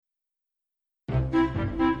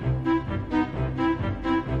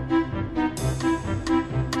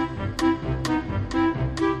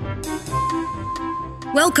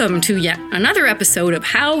Welcome to yet another episode of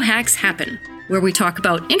How Hacks Happen, where we talk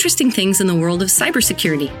about interesting things in the world of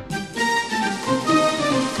cybersecurity.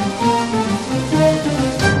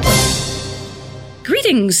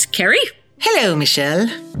 Greetings, Carrie. Hello, Michelle.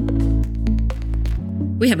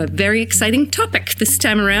 We have a very exciting topic this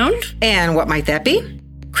time around. And what might that be?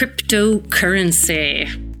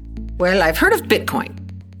 Cryptocurrency. Well, I've heard of Bitcoin.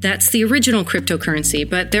 That's the original cryptocurrency,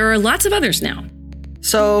 but there are lots of others now.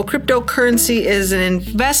 So cryptocurrency is an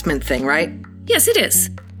investment thing, right? Yes, it is.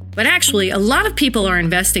 But actually, a lot of people are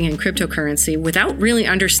investing in cryptocurrency without really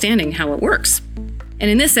understanding how it works. And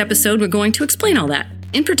in this episode, we're going to explain all that.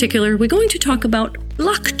 In particular, we're going to talk about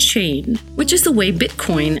blockchain, which is the way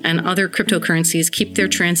Bitcoin and other cryptocurrencies keep their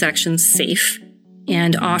transactions safe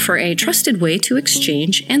and offer a trusted way to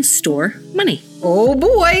exchange and store money. Oh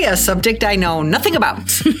boy, a subject I know nothing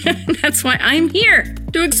about. That's why I'm here,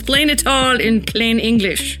 to explain it all in plain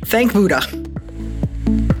English. Thank Buddha.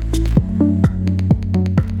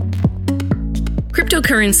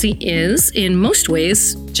 Cryptocurrency is, in most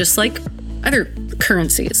ways, just like other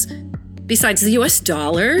currencies. Besides the US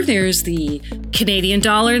dollar, there's the Canadian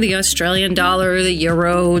dollar, the Australian dollar, the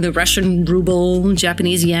euro, the Russian ruble,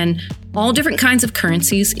 Japanese yen, all different kinds of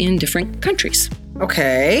currencies in different countries.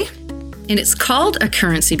 Okay. And it's called a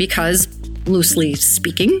currency because, loosely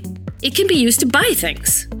speaking, it can be used to buy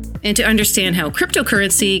things. And to understand how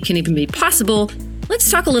cryptocurrency can even be possible, let's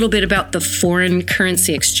talk a little bit about the foreign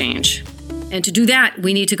currency exchange. And to do that,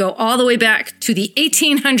 we need to go all the way back to the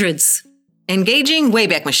 1800s. Engaging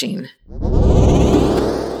Wayback Machine.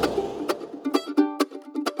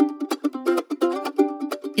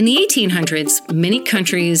 In the 1800s, many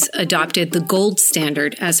countries adopted the gold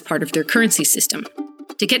standard as part of their currency system.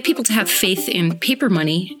 To get people to have faith in paper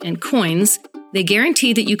money and coins, they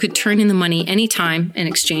guaranteed that you could turn in the money anytime and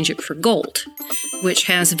exchange it for gold, which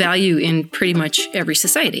has value in pretty much every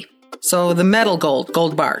society. So the metal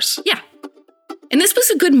gold bars. Yeah. And this was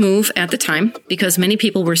a good move at the time because many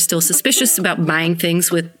people were still suspicious about buying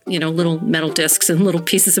things with, little metal discs and little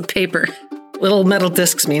pieces of paper. Little metal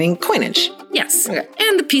discs meaning coinage. Yes. Okay.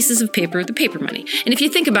 And the pieces of paper, the paper money. And if you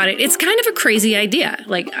think about it, it's kind of a crazy idea.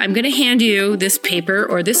 Like, I'm going to hand you this paper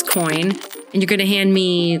or this coin, and you're going to hand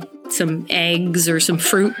me some eggs or some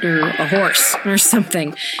fruit or a horse or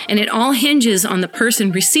something. And it all hinges on the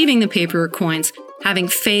person receiving the paper or coins having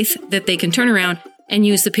faith that they can turn around and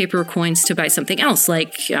use the paper or coins to buy something else,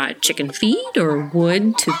 like chicken feed or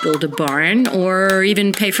wood to build a barn or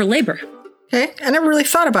even pay for labor. Okay, I never really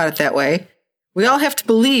thought about it that way. We all have to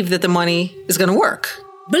believe that the money is going to work.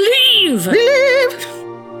 Believe!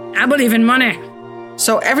 I believe in money.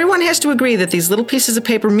 So everyone has to agree that these little pieces of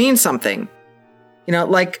paper mean something.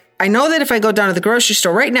 Like, I know that if I go down to the grocery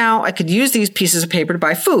store right now, I could use these pieces of paper to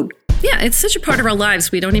buy food. Yeah, it's such a part of our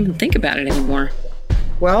lives, we don't even think about it anymore.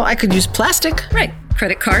 Well, I could use plastic. Right,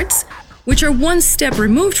 credit cards, which are one step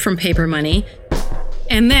removed from paper money.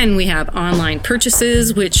 And then we have online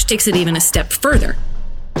purchases, which takes it even a step further.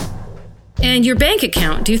 And your bank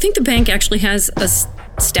account, do you think the bank actually has a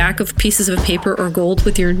stack of pieces of paper or gold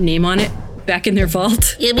with your name on it back in their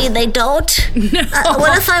vault? You mean they don't? No.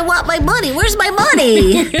 What if I want my money? Where's my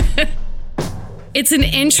money? It's an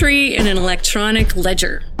entry in an electronic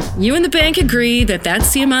ledger. You and the bank agree that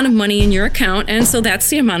that's the amount of money in your account, and so that's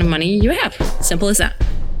the amount of money you have. Simple as that.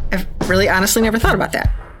 I've really honestly never thought about that.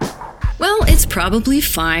 Well, it's probably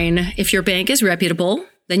fine. If your bank is reputable,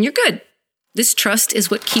 then you're good. This trust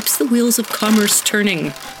is what keeps the wheels of commerce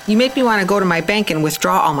turning. You make me want to go to my bank and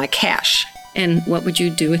withdraw all my cash. And what would you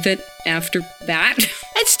do with it after that?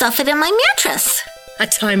 I'd stuff it in my mattress. A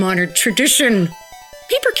time-honored tradition.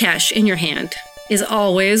 Paper cash in your hand is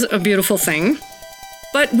always a beautiful thing.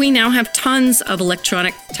 But we now have tons of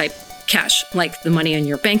electronic-type cash, like the money in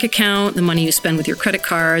your bank account, the money you spend with your credit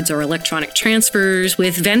cards, or electronic transfers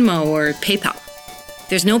with Venmo or PayPal.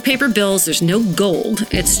 There's no paper bills, there's no gold.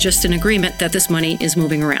 It's just an agreement that this money is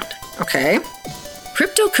moving around. Okay.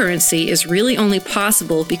 Cryptocurrency is really only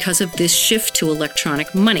possible because of this shift to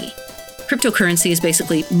electronic money. Cryptocurrency is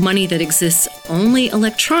basically money that exists only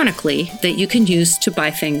electronically that you can use to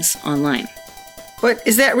buy things online. But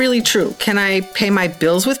is that really true? Can I pay my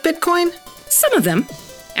bills with Bitcoin? Some of them.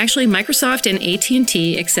 Actually, Microsoft and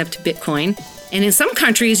AT&T accept Bitcoin, and in some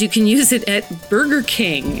countries you can use it at Burger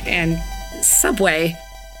King and Subway.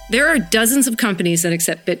 There are dozens of companies that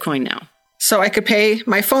accept Bitcoin now. So I could pay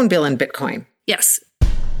my phone bill in Bitcoin? Yes.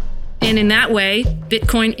 And in that way,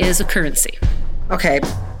 Bitcoin is a currency. Okay,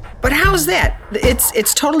 but how is that?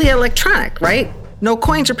 It's totally electronic, right? No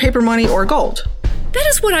coins or paper money or gold. That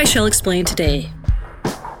is what I shall explain today.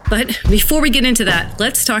 But before we get into that,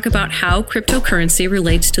 let's talk about how cryptocurrency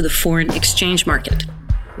relates to the foreign exchange market.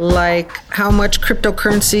 Like, how much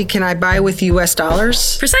cryptocurrency can I buy with US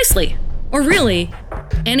dollars? Precisely. Or really,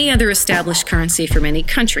 any other established currency from any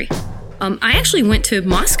country. I actually went to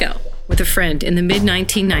Moscow with a friend in the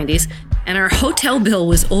mid-1990s, and our hotel bill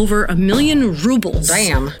was over 1 million rubles.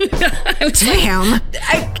 Damn. I was Damn.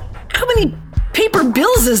 How many paper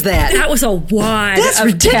bills is that? That was a wad That's of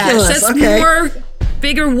ridiculous. cash. That's Okay.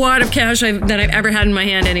 bigger wad of cash than I've ever had in my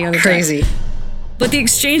hand any other time. Crazy. But the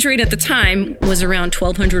exchange rate at the time was around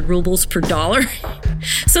 1,200 rubles per dollar.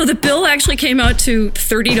 So the bill actually came out to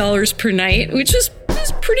 $30 per night, which is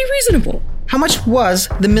pretty reasonable. How much was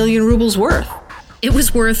the 1 million rubles worth? It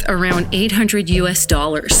was worth around $800 US.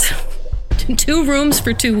 2 rooms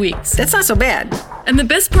for 2 weeks. That's not so bad. And the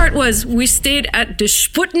best part was we stayed at the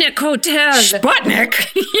Sputnik Hotel. Sputnik?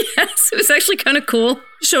 Yes, it was actually kind of cool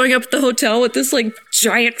showing up at the hotel with this like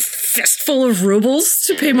giant fistful of rubles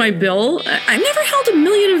to pay my bill. I never held 1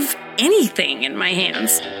 million of anything in my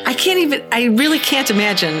hands. I really can't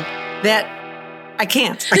imagine that. I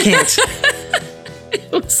can't.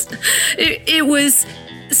 It was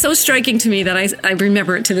so striking to me that I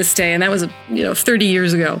remember it to this day, and that was 30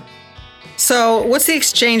 years ago. So, what's the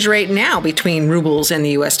exchange rate now between rubles and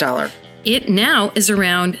the US dollar? It now is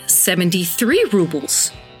around 73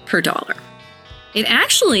 rubles per dollar. It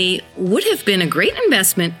actually would have been a great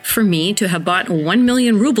investment for me to have bought 1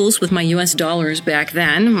 million rubles with my US dollars back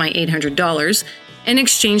then, my $800, and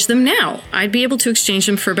exchange them now. I'd be able to exchange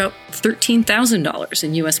them for about $13,000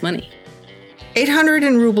 in US money. 800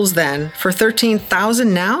 in rubles then for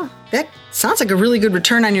 13,000 now? That sounds like a really good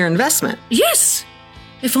return on your investment. Yes!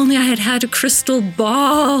 If only I had had a crystal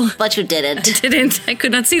ball. But you didn't. I didn't. I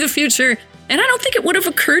could not see the future. And I don't think it would have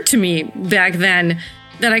occurred to me back then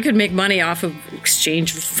that I could make money off of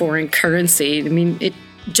exchange of foreign currency. I mean, it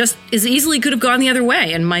just as easily could have gone the other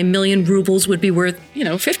way, and my 1 million rubles would be worth,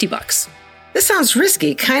 $50. This sounds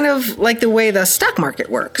risky, kind of like the way the stock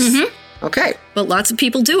market works. Mm-hmm. Okay. But lots of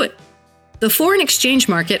people do it. The foreign exchange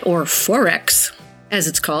market, or Forex, as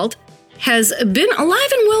it's called, has been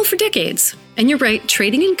alive and well for decades. And you're right,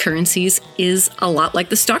 trading in currencies is a lot like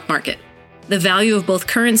the stock market. The value of both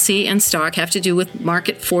currency and stock have to do with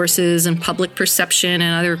market forces and public perception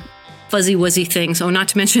and other fuzzy-wuzzy things. Oh, not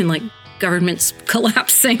to mention, like, governments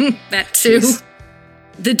collapsing, that too. Jeez.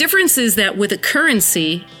 The difference is that with a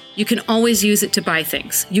currency, you can always use it to buy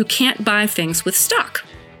things. You can't buy things with stock.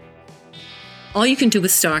 All you can do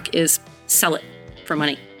with stock is sell it for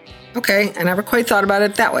money. Okay, I never quite thought about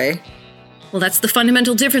it that way. Well, that's the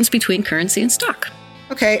fundamental difference between currency and stock.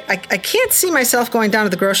 Okay, I can't see myself going down to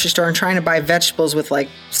the grocery store and trying to buy vegetables with, like,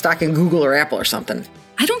 stock in Google or Apple or something.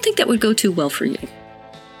 I don't think that would go too well for you.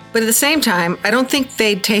 But at the same time, I don't think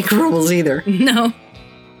they'd take rubles either. No.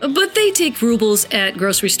 But they take rubles at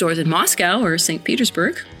grocery stores in Moscow or St.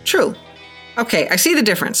 Petersburg. True. Okay, I see the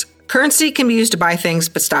difference. Currency can be used to buy things,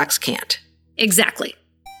 but stocks can't. Exactly.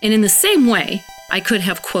 And in the same way, I could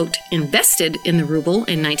have, quote, invested in the ruble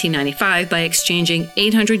in 1995 by exchanging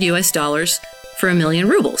 $800 for 1 million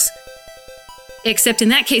rubles. Except in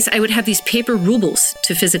that case, I would have these paper rubles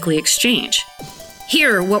to physically exchange.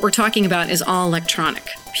 Here, what we're talking about is all electronic.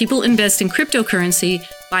 People invest in cryptocurrency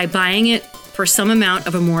by buying it for some amount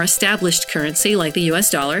of a more established currency like the US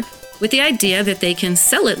dollar, with the idea that they can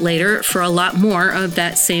sell it later for a lot more of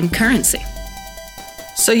that same currency.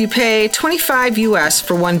 So you pay 25 US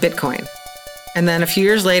for 1 Bitcoin. And then a few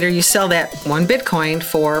years later, you sell that 1 Bitcoin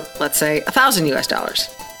for, let's say,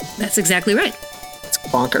 $1,000. That's exactly right. It's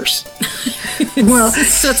bonkers. Well,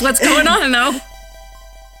 that's what's going on, though.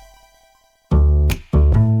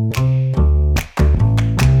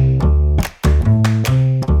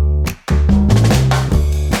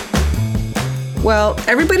 Well,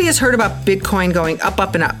 everybody has heard about Bitcoin going up,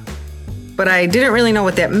 up, and up. But I didn't really know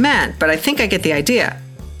what that meant, but I think I get the idea.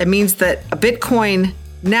 It means that a Bitcoin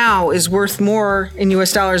now is worth more in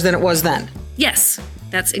US dollars than it was then. Yes,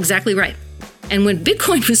 that's exactly right. And when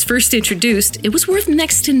Bitcoin was first introduced, it was worth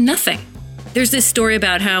next to nothing. There's this story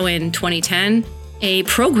about how in 2010, a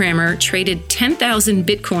programmer traded 10,000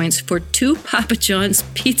 Bitcoins for 2 Papa John's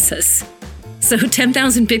pizzas. So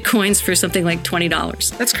 10,000 Bitcoins for something like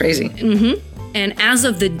 $20. That's crazy. Mm-hmm. And as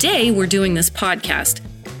of the day we're doing this podcast,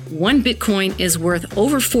 1 Bitcoin is worth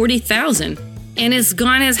over 40,000 and has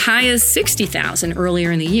gone as high as 60,000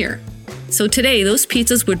 earlier in the year. So today, those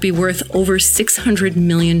pizzas would be worth over $600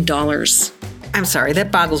 million. I'm sorry,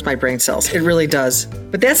 that boggles my brain cells. It really does.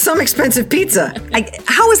 But that's some expensive pizza.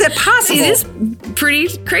 How is that possible? It is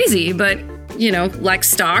pretty crazy, but, like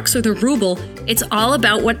stocks or the ruble, it's all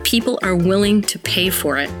about what people are willing to pay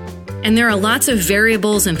for it. And there are lots of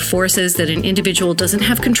variables and forces that an individual doesn't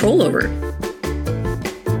have control over.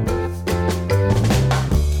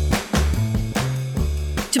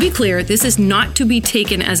 To be clear, this is not to be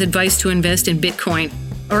taken as advice to invest in Bitcoin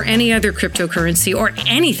or any other cryptocurrency or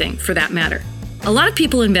anything for that matter. A lot of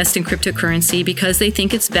people invest in cryptocurrency because they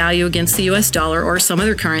think its value against the US dollar or some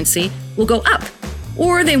other currency will go up.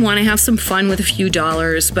 Or they want to have some fun with a few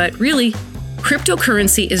dollars, but really,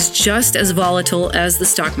 cryptocurrency is just as volatile as the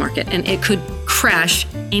stock market, and it could crash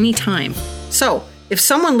anytime. So, if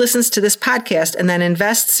someone listens to this podcast and then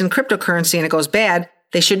invests in cryptocurrency and it goes bad,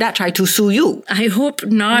 they should not try to sue you. I hope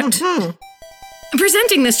not. Mm-hmm. I'm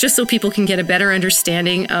presenting this just so people can get a better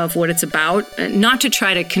understanding of what it's about, not to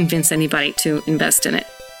try to convince anybody to invest in it.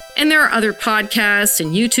 And there are other podcasts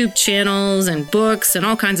and YouTube channels and books and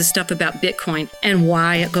all kinds of stuff about Bitcoin and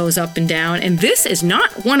why it goes up and down. And this is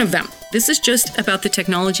not one of them. This is just about the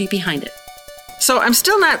technology behind it. So I'm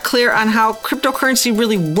still not clear on how cryptocurrency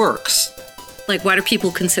really works. Like, why do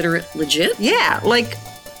people consider it legit? Yeah, like,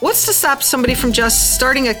 what's to stop somebody from just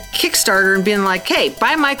starting a Kickstarter and being like, hey,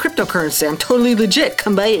 buy my cryptocurrency. I'm totally legit.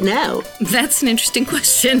 Come buy it now. That's an interesting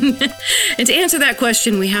question. And to answer that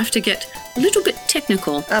question, we have to get a little bit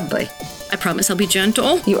technical. Oh, boy. I promise I'll be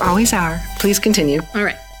gentle. You always are. Please continue. All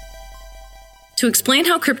right. To explain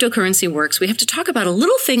how cryptocurrency works, we have to talk about a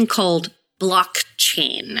little thing called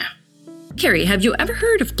blockchain. Carrie, have you ever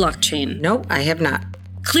heard of blockchain? No, I have not.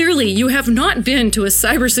 Clearly, you have not been to a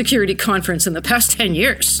cybersecurity conference in the past 10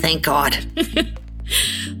 years. Thank God.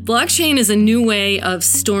 Blockchain is a new way of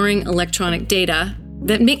storing electronic data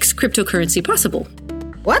that makes cryptocurrency possible.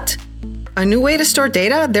 What? A new way to store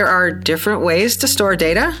data? There are different ways to store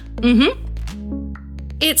data? Mm-hmm.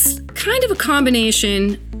 It's kind of a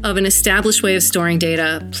combination of an established way of storing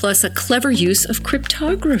data plus a clever use of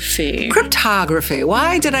cryptography. Cryptography.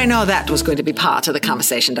 Why did I know that was going to be part of the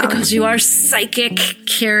conversation, darling? Because you are psychic,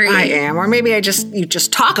 Carrie. I am. Or maybe you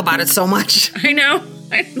just talk about it so much. I know.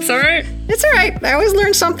 It's all right. It's all right. I always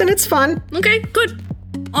learn something. It's fun. Okay, good.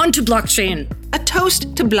 On to blockchain. A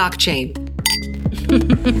toast to blockchain.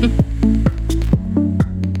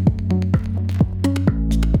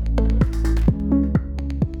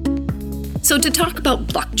 So to talk about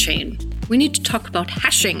blockchain, we need to talk about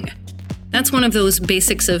hashing. That's one of those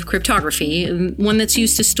basics of cryptography, one that's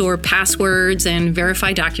used to store passwords and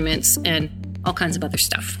verify documents and all kinds of other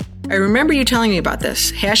stuff. I remember you telling me about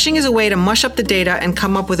this. Hashing is a way to mush up the data and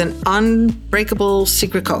come up with an unbreakable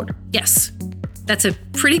secret code. Yes, that's a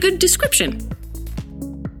pretty good description.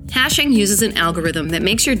 Hashing uses an algorithm that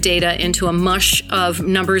makes your data into a mush of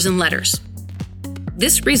numbers and letters.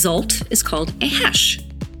 This result is called a hash.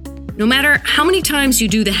 No matter how many times you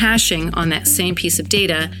do the hashing on that same piece of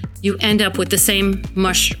data, you end up with the same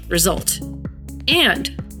mush result. And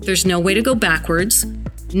there's no way to go backwards,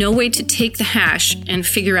 no way to take the hash and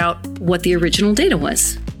figure out what the original data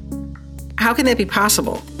was. How can that be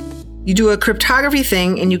possible? You do a cryptography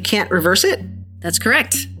thing and you can't reverse it? That's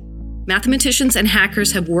correct. Mathematicians and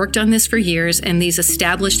hackers have worked on this for years, and these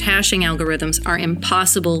established hashing algorithms are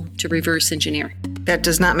impossible to reverse engineer. That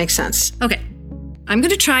does not make sense. Okay. I'm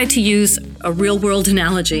going to try to use a real-world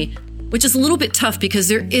analogy, which is a little bit tough because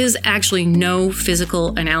there is actually no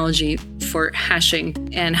physical analogy for hashing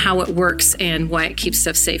and how it works and why it keeps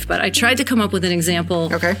stuff safe. But I tried to come up with an example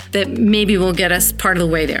that maybe will get us part of the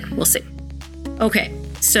way there. We'll see. Okay,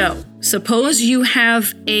 so suppose you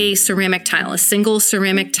have a ceramic tile, a single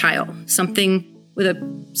ceramic tile, something with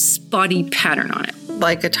a spotty pattern on it.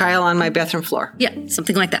 Like a tile on my bathroom floor. Yeah,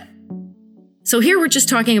 something like that. So here we're just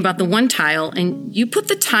talking about the one tile, and you put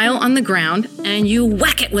the tile on the ground and you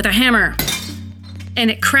whack it with a hammer.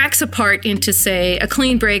 And it cracks apart into, say, a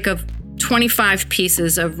clean break of 25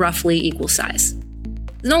 pieces of roughly equal size.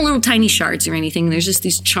 There's no little tiny shards or anything. There's just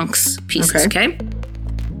these chunks pieces, okay?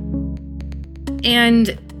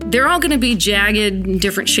 And they're all going to be jagged,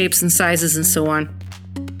 different shapes and sizes and so on.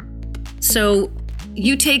 So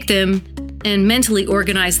you take them and mentally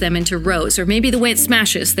organize them into rows, or maybe the way it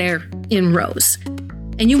smashes, they're in rows.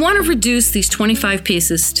 And you want to reduce these 25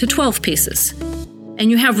 pieces to 12 pieces. And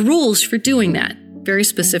you have rules for doing that, very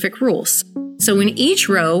specific rules. So in each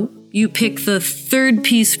row, you pick the third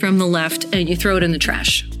piece from the left and you throw it in the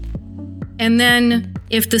trash. And then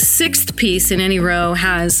if the sixth piece in any row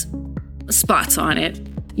has spots on it,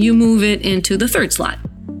 you move it into the third slot.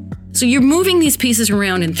 So you're moving these pieces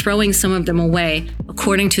around and throwing some of them away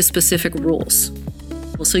according to specific rules.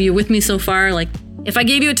 Well, so you're with me so far? Like, if I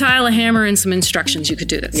gave you a tile, a hammer, and some instructions, you could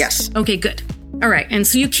do this? Yes. Okay, good. All right, and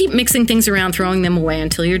so you keep mixing things around, throwing them away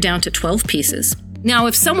until you're down to 12 pieces. Now,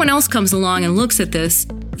 if someone else comes along and looks at this,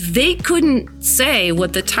 they couldn't say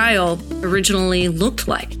what the tile originally looked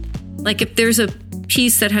like. Like, if there's a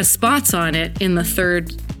piece that has spots on it in the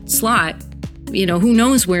third slot, who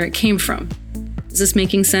knows where it came from? Is this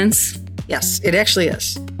making sense? Yes, it actually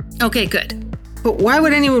is. Okay, good. But why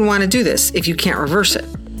would anyone want to do this if you can't reverse it?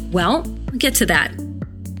 Well, we'll get to that.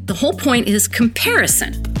 The whole point is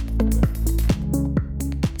comparison.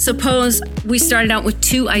 Suppose we started out with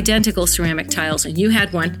 2 identical ceramic tiles and you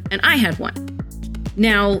had one and I had one.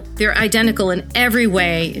 Now, they're identical in every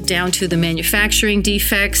way down to the manufacturing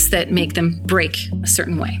defects that make them break a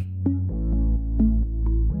certain way.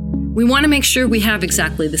 We want to make sure we have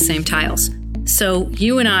exactly the same tiles. So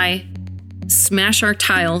you and I smash our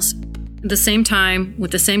tiles at the same time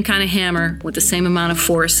with the same kind of hammer with the same amount of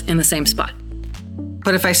force in the same spot.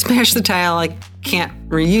 But if I smash the tile, I can't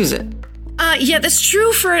reuse it. Yeah, that's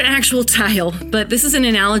true for an actual tile, but this is an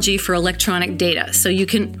analogy for electronic data, so you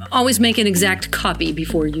can always make an exact copy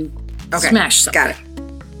before you smash something. Got it.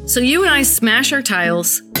 So you and I smash our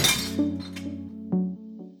tiles,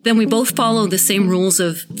 then we both follow the same rules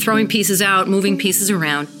of throwing pieces out, moving pieces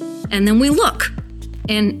around, and then we look.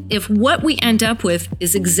 And if what we end up with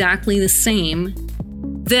is exactly the same,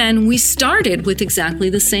 then we started with exactly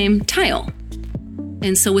the same tile.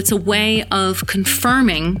 And so it's a way of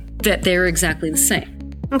confirming that they're exactly the same.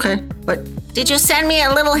 Okay, but Did you send me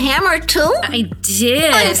a little hammer too? I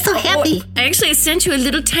did. I'm so happy. Actually, I sent you a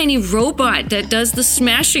little tiny robot that does the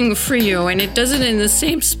smashing for you, and it does it in the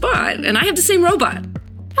same spot. And I have the same robot.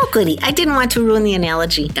 Oh, goody. I didn't want to ruin the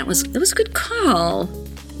analogy. That was a good call.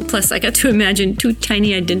 Plus, I got to imagine 2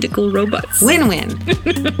 tiny identical robots. win-win.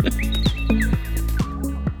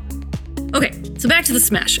 Okay, so back to the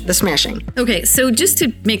smash. The smashing. Okay, so just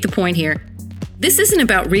to make the point here, this isn't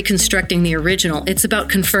about reconstructing the original. It's about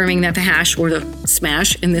confirming that the hash, or the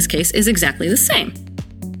smash in this case, is exactly the same.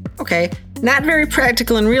 Okay, not very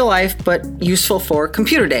practical in real life, but useful for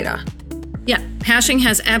computer data. Yeah, hashing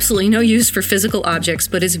has absolutely no use for physical objects,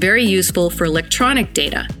 but is very useful for electronic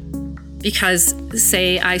data. Because,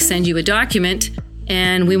 say I send you a document,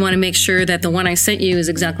 and we want to make sure that the one I sent you is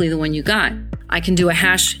exactly the one you got. I can do a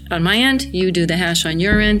hash on my end, you do the hash on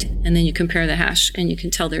your end, and then you compare the hash, and you can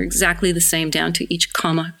tell they're exactly the same down to each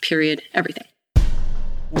comma, period, everything.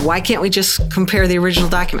 Why can't we just compare the original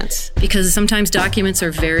documents? Because sometimes documents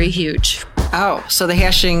are very huge. Oh, so the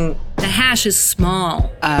hashing... The hash is small.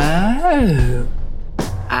 Oh.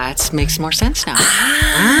 That makes more sense now.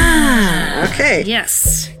 Okay.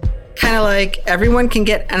 Yes. Kind of like everyone can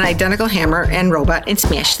get an identical hammer and robot and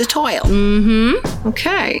smash the tile. Mm-hmm.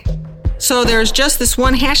 Okay. So there's just this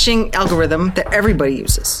one hashing algorithm that everybody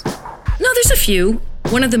uses. No, there's a few.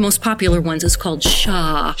 One of the most popular ones is called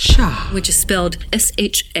SHA. SHA. Which is spelled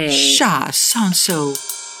S-H-A. SHA sounds so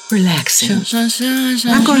relaxing.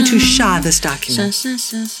 I'm going to SHA this document.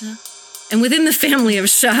 And within the family of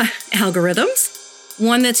SHA algorithms,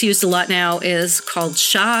 one that's used a lot now is called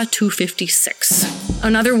SHA-256.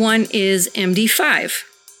 Another one is MD5.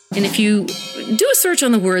 And if you do a search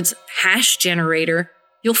on the words hash generator,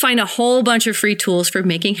 you'll find a whole bunch of free tools for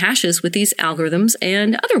making hashes with these algorithms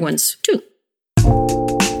and other ones too.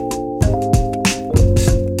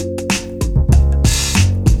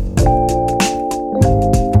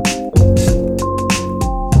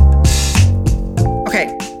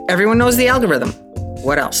 Okay, everyone knows the algorithm.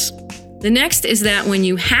 What else? The next is that when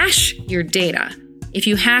you hash your data, if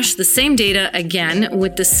you hash the same data again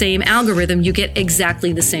with the same algorithm, you get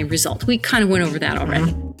exactly the same result. We kind of went over that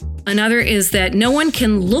already. Another is that no one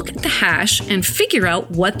can look at the hash and figure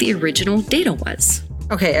out what the original data was.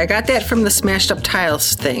 Okay, I got that from the smashed up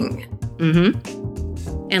tiles thing.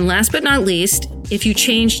 Mm-hmm. And last but not least, if you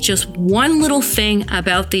change just one little thing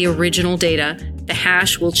about the original data, the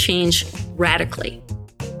hash will change radically.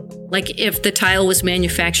 Like if the tile was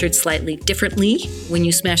manufactured slightly differently, when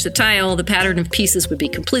you smash the tile, the pattern of pieces would be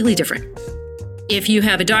completely different. If you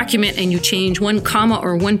have a document and you change one comma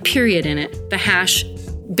or one period in it, the hash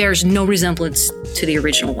bears no resemblance to the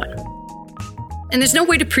original one. And there's no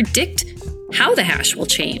way to predict how the hash will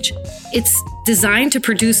change. It's designed to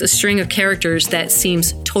produce a string of characters that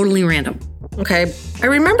seems totally random. Okay, I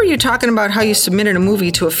remember you talking about how you submitted a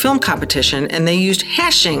movie to a film competition and they used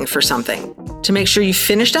hashing for something to make sure you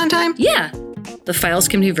finished on time? Yeah, the files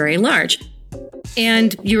can be very large.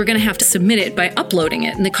 And you were going to have to submit it by uploading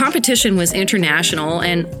it. And the competition was international,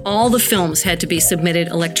 and all the films had to be submitted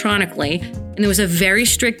electronically. And there was a very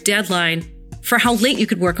strict deadline for how late you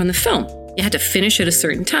could work on the film. You had to finish at a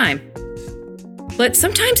certain time. But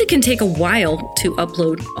sometimes it can take a while to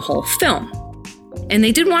upload a whole film. And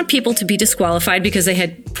they didn't want people to be disqualified because they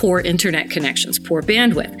had poor internet connections, poor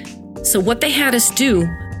bandwidth. So what they had us do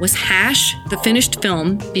was hash the finished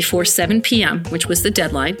film before 7 p.m., which was the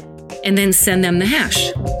deadline, and then send them the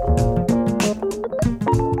hash.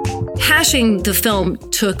 Hashing the film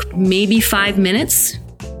took maybe 5 minutes,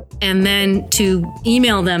 And then to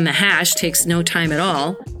email them the hash takes no time at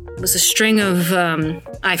all. It was a string of,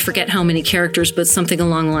 I forget how many characters, but something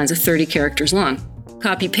along the lines of 30 characters long.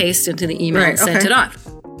 Copy, paste into the email and sent it off.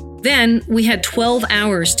 Then we had 12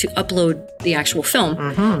 hours to upload the actual film.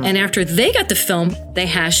 And after they got the film, they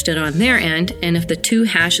hashed it on their end. And if the two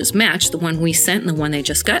hashes matched, the one we sent and the one they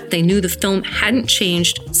just got, they knew the film hadn't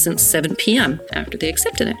changed since 7 p.m. after they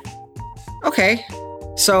accepted it. Okay.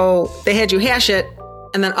 So they had you hash it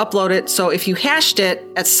and then upload it. So if you hashed it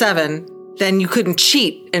at 7, then you couldn't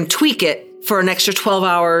cheat and tweak it for an extra 12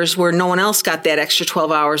 hours where no one else got that extra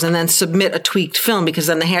 12 hours and then submit a tweaked film because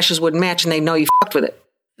then the hashes wouldn't match and they'd know you fucked with it.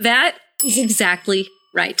 That is exactly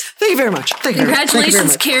right. Thank you very much. Thank you.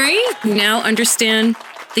 Congratulations, Carrie. You now understand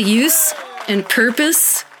the use and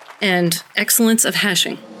purpose and excellence of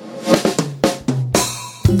hashing.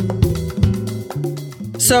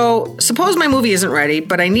 So suppose my movie isn't ready,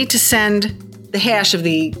 but I need to send the hash of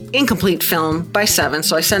the incomplete film by 7.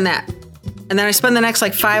 So I send that. And then I spend the next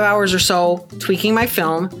 5 hours or so tweaking my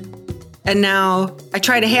film. And now I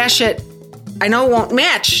try to hash it. I know it won't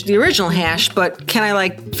match the original hash, but can I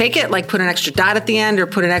fake it? Put an extra dot at the end or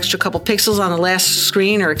put an extra couple pixels on the last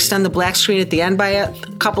screen or extend the black screen at the end by a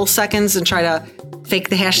couple seconds and try to fake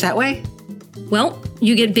the hash that way? Well,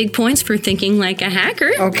 you get big points for thinking like a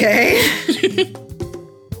hacker. Okay.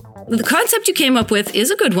 The concept you came up with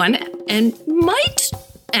is a good one and might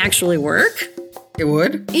actually work. It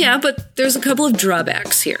would? Yeah, but there's a couple of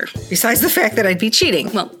drawbacks here. Besides the fact that I'd be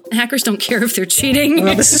cheating. Well, hackers don't care if they're cheating.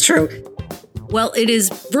 Well, this is true. Well, it is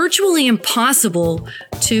virtually impossible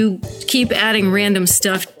to keep adding random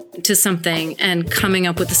stuff to something and coming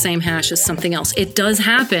up with the same hash as something else. It does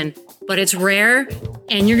happen, but it's rare,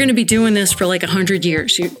 and you're going to be doing this for 100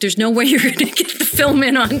 years. There's no way you're going to get the film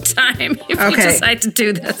in on time if you decide to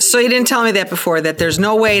do this. So you didn't tell me that before, that there's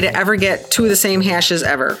no way to ever get two of the same hashes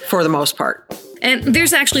ever, for the most part. And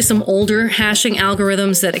there's actually some older hashing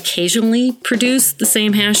algorithms that occasionally produce the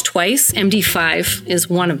same hash twice. MD5 is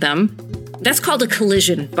one of them. That's called a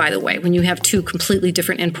collision, by the way, when you have two completely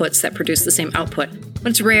different inputs that produce the same output. But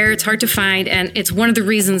it's rare, it's hard to find, and it's one of the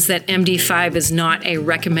reasons that MD5 is not a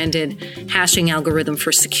recommended hashing algorithm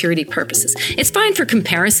for security purposes. It's fine for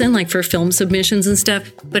comparison, for film submissions and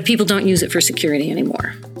stuff, but people don't use it for security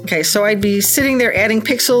anymore. Okay, so I'd be sitting there adding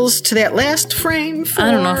pixels to that last frame for... I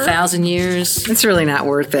don't know, 1,000 years. It's really not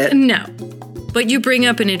worth it. No. But you bring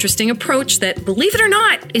up an interesting approach that, believe it or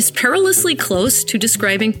not, is perilously close to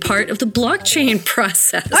describing part of the blockchain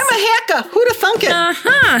process. I'm a hacker. Who'd have thunk it?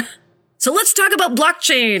 Uh-huh. So let's talk about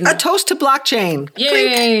blockchain. A toast to blockchain. Yay.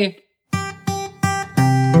 Clink.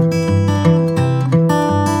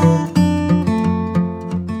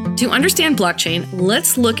 To understand blockchain,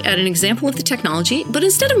 let's look at an example of the technology, but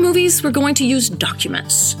instead of movies, we're going to use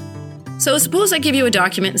documents. So suppose I give you a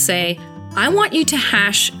document and say, I want you to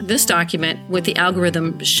hash this document with the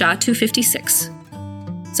algorithm SHA-256.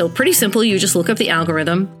 So pretty simple, you just look up the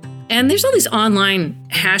algorithm, and there's all these online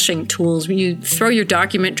hashing tools where you throw your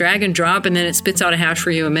document, drag and drop, and then it spits out a hash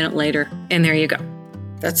for you a minute later, and there you go.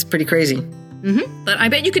 That's pretty crazy. Mm-hmm. But I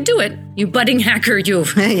bet you could do it, you budding hacker, you.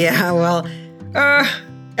 Yeah, well,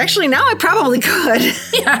 actually now I probably could.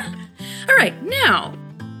 Yeah. All right, now...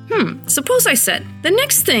 Suppose I said, the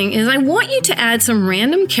next thing is I want you to add some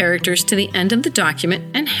random characters to the end of the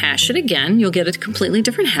document and hash it again. You'll get a completely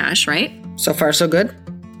different hash, right? So far, so good.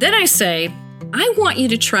 Then I say, I want you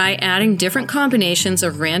to try adding different combinations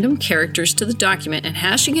of random characters to the document and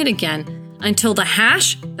hashing it again until the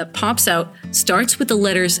hash that pops out starts with the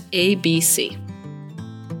letters A, B, C.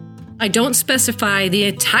 I don't specify the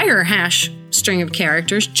entire hash string of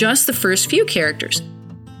characters, just the first few characters.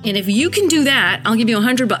 And if you can do that, I'll give you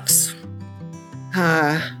 $100.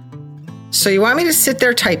 So you want me to sit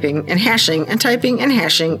there typing and hashing and typing and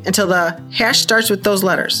hashing until the hash starts with those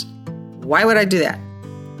letters. Why would I do that?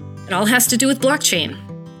 It all has to do with blockchain.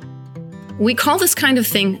 We call this kind of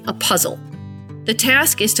thing a puzzle. The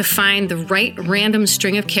task is to find the right random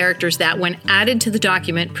string of characters that, when added to the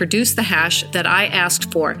document, produce the hash that I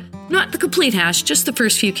asked for. Not the complete hash, just the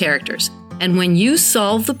first few characters. And when you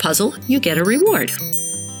solve the puzzle, you get a reward.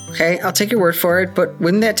 Okay, I'll take your word for it, but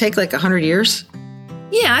wouldn't that take 100 years?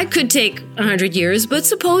 Yeah, it could take 100 years, but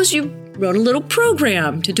suppose you wrote a little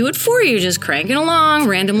program to do it for you, just cranking along,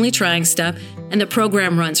 randomly trying stuff, and the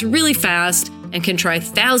program runs really fast and can try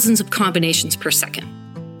thousands of combinations per second.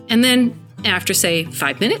 And then, after, say,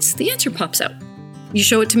 5 minutes, the answer pops out. You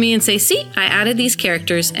show it to me and say, see, I added these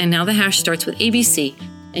characters, and now the hash starts with ABC,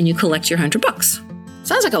 and you collect your $100.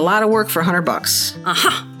 Sounds like a lot of work for $100.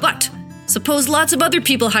 Aha, but... suppose lots of other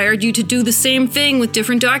people hired you to do the same thing with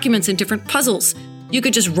different documents and different puzzles. You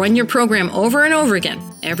could just run your program over and over again.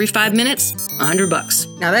 Every 5 minutes,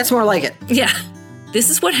 $100. Now that's more like it. Yeah. This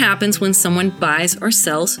is what happens when someone buys or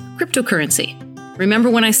sells cryptocurrency. Remember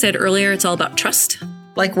when I said earlier it's all about trust?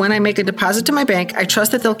 Like when I make a deposit to my bank, I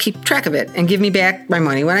trust that they'll keep track of it and give me back my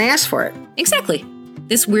money when I ask for it. Exactly.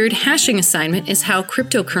 This weird hashing assignment is how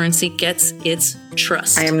cryptocurrency gets its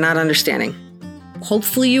trust. I am not understanding.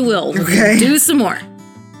 Hopefully you will. Okay. Do some more.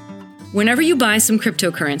 Whenever you buy some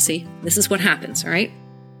cryptocurrency, this is what happens, all right?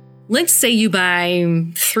 Let's say you buy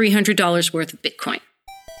 $300 worth of Bitcoin.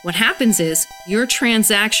 What happens is your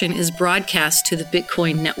transaction is broadcast to the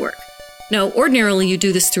Bitcoin network. Now, ordinarily you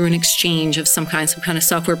do this through an exchange of some kind of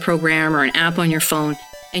software program or an app on your phone,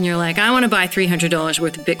 and you're like, I want to buy $300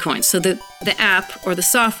 worth of Bitcoin. So the app or the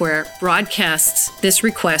software broadcasts this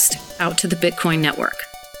request out to the Bitcoin network.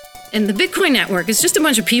 And the Bitcoin network is just a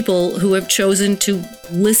bunch of people who have chosen to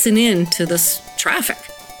listen in to this traffic.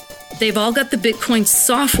 They've all got the Bitcoin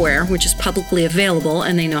software, which is publicly available,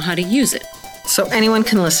 and they know how to use it. So anyone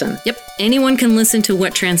can listen. Yep, anyone can listen to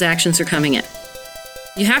what transactions are coming in.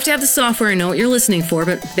 You have to have the software and know what you're listening for,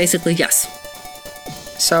 but basically, yes.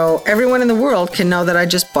 So everyone in the world can know that I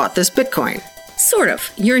just bought this Bitcoin. Sort of.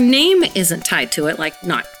 Your name isn't tied to it, like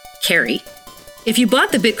not Carrie. If you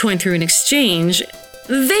bought the Bitcoin through an exchange,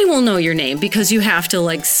 they will know your name because you have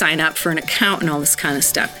to sign up for an account and all this kind of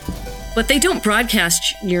stuff. But they don't broadcast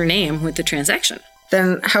your name with the transaction.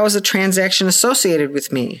 Then how is a transaction associated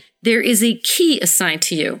with me? There is a key assigned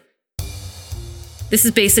to you. This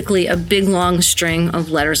is basically a big long string of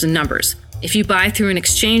letters and numbers. If you buy through an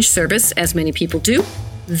exchange service, as many people do,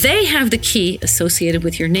 they have the key associated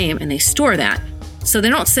with your name and they store that. So they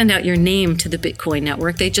don't send out your name to the Bitcoin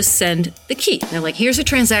network, they just send the key. They're like, here's a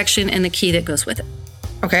transaction and the key that goes with it.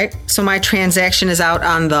 Okay, so my transaction is out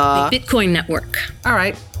on the Bitcoin network. All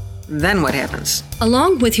right, then what happens?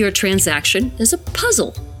 Along with your transaction is a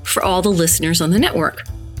puzzle for all the listeners on the network.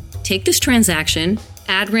 Take this transaction,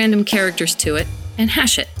 add random characters to it, and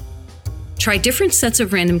hash it. Try different sets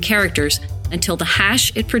of random characters until the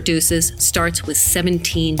hash it produces starts with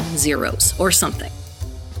 17 zeros or something.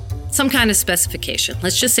 Some kind of specification.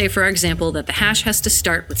 Let's just say, for example, that the hash has to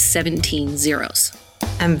start with 17 zeros.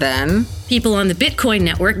 And then? People on the Bitcoin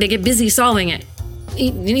network, they get busy solving it.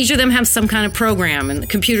 Each of them have some kind of program, and the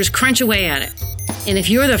computers crunch away at it. And if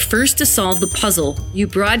you're the first to solve the puzzle, you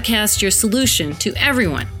broadcast your solution to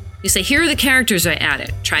everyone. You say, here are the characters I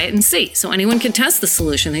added. Try it and see. So anyone can test the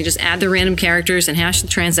solution. They just add the random characters and hash the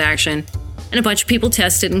transaction. And a bunch of people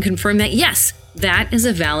test it and confirm that, yes, that is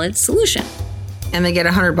a valid solution. And they get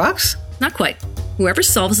 $100? Not quite. Whoever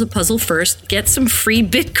solves the puzzle first gets some free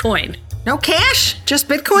Bitcoin. No cash? Just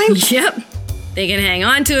Bitcoin? Yep. They can hang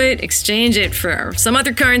on to it, exchange it for some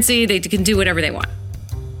other currency. They can do whatever they want.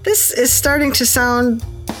 This is starting to sound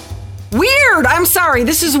weird. I'm sorry.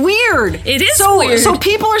 This is weird. It is weird. So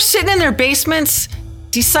people are sitting in their basements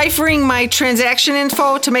deciphering my transaction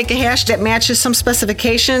info to make a hash that matches some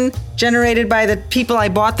specification generated by the people I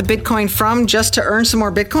bought the Bitcoin from just to earn some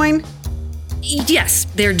more Bitcoin? Yes,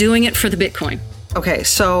 they're doing it for the Bitcoin. Okay,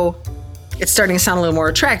 so it's starting to sound a little more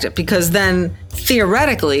attractive because then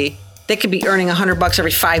theoretically they could be earning $100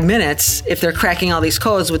 every 5 minutes if they're cracking all these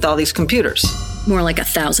codes with all these computers. More like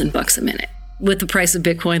 $1,000 a minute with the price of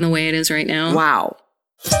Bitcoin the way it is right now. Wow.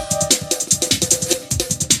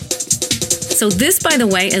 So this, by the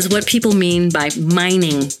way, is what people mean by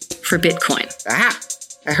mining for Bitcoin. Aha!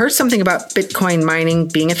 I heard something about Bitcoin mining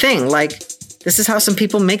being a thing. Like, this is how some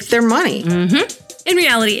people make their money. Mm-hmm. In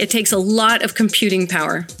reality, it takes a lot of computing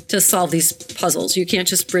power to solve these puzzles. You can't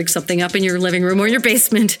just rig something up in your living room or your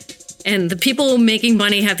basement. And the people making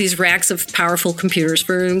money have these racks of powerful computers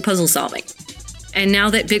for puzzle solving. And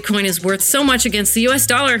now that Bitcoin is worth so much against the US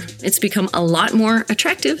dollar, it's become a lot more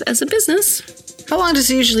attractive as a business. How long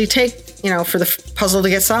does it usually take, for the puzzle to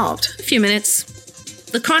get solved? A few minutes.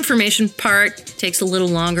 The confirmation part takes a little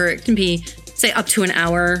longer. It can be, say, up to an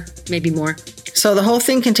hour, maybe more. So the whole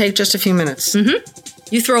thing can take just a few minutes.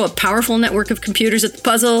 Mm-hmm. You throw a powerful network of computers at the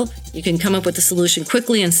puzzle, you can come up with the solution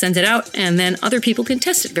quickly and send it out, and then other people can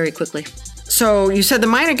test it very quickly. So you said the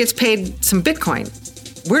miner gets paid some Bitcoin.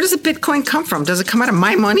 Where does the Bitcoin come from? Does it come out of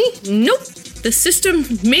my money? Nope. The system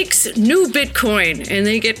makes new Bitcoin, and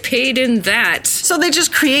they get paid in that. So they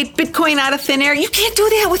just create Bitcoin out of thin air? You can't do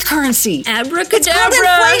that with currency. Abracadabra. It's called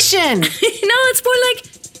inflation. No, it's more like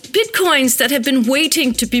Bitcoins that have been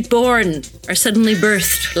waiting to be born are suddenly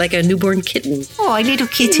birthed like a newborn kitten. Oh, little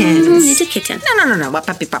kittens. Little kitten. No.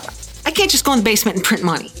 Papa. I can't just go in the basement and print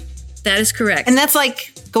money. That is correct. And that's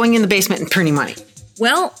like going in the basement and printing money.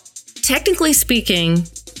 Well, technically speaking,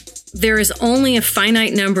 there is only a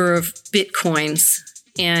finite number of Bitcoins,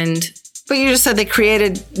 and But you just said they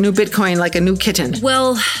created new Bitcoin like a new kitten.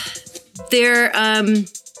 Well, they're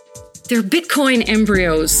Bitcoin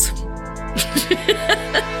embryos.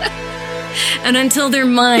 And until they're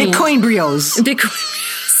mined... Bitcoin brios.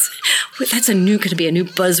 That's going to be a new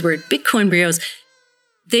buzzword. Bitcoin brios.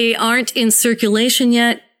 They aren't in circulation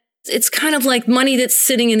yet. It's kind of like money that's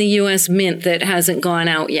sitting in the U.S. Mint that hasn't gone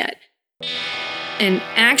out yet. And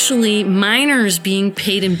actually, miners being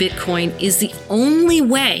paid in Bitcoin is the only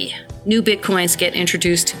way new Bitcoins get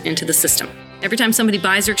introduced into the system. Every time somebody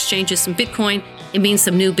buys or exchanges some Bitcoin, it means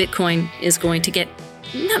some new Bitcoin is going to get,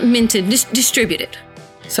 not minted, distributed.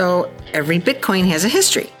 So every Bitcoin has a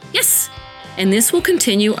history. Yes. And this will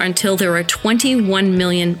continue until there are 21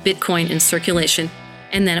 million Bitcoin in circulation,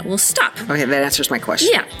 and then it will stop. Okay, that answers my question.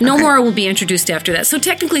 Yeah, no more will be introduced after that. So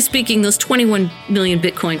technically speaking, those 21 million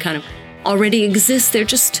Bitcoin kind of already exist.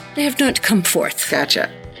 They have not come forth. Gotcha.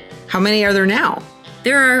 How many are there now?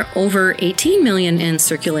 There are over 18 million in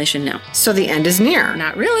circulation now. So the end is near.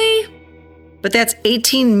 Not really. But that's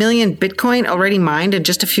 18 million Bitcoin already mined in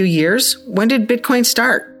just a few years? When did Bitcoin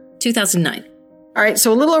start? 2009. All right,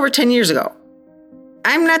 so a little over 10 years ago.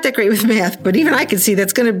 I'm not that great with math, but even I can see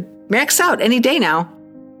that's going to max out any day now.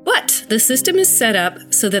 But the system is set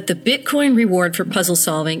up so that the Bitcoin reward for puzzle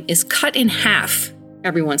solving is cut in half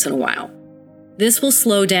every once in a while. This will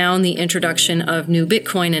slow down the introduction of new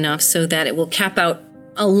Bitcoin enough so that it will cap out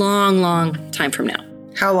a long, long time from now.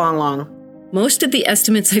 How long? Most of the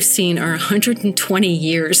estimates I've seen are 120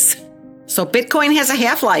 years. So Bitcoin has a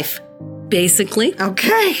half-life. Basically.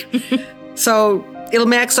 Okay. So it'll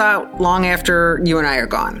max out long after you and I are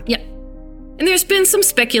gone. Yep. And there's been some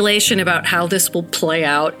speculation about how this will play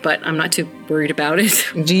out, but I'm not too worried about it.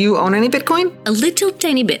 Do you own any Bitcoin? A little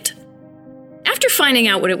tiny bit. After finding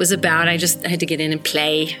out what it was about, I had to get in and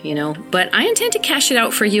play, But I intend to cash it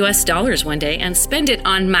out for US dollars one day and spend it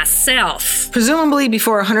on myself. Presumably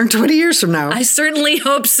before 120 years from now. I certainly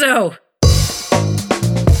hope so.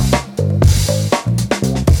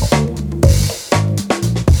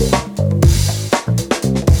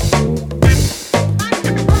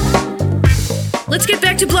 Let's get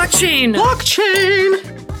back to blockchain.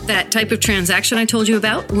 Blockchain! That type of transaction I told you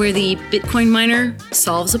about, where the Bitcoin miner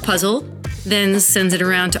solves a puzzle, then sends it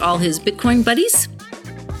around to all his Bitcoin buddies.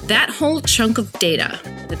 That whole chunk of data,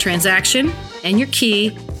 the transaction and your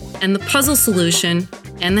key and the puzzle solution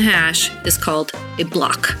and the hash, is called a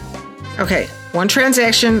block. Okay, one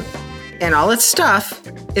transaction and all its stuff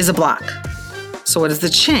is a block. So what is the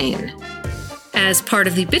chain? As part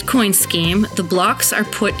of the Bitcoin scheme, the blocks are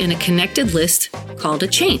put in a connected list called a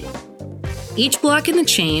chain. Each block in the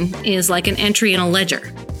chain is like an entry in a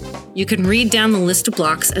ledger. You can read down the list of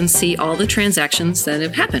blocks and see all the transactions that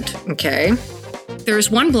have happened. Okay. There's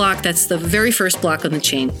one block that's the very first block on the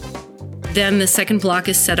chain. Then the second block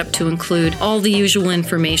is set up to include all the usual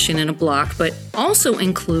information in a block, but also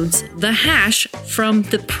includes the hash from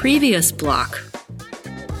the previous block.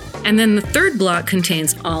 And then the third block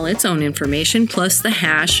contains all its own information plus the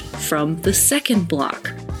hash from the second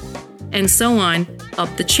block. And so on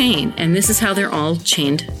up the chain. And this is how they're all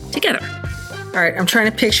chained together. All right, I'm trying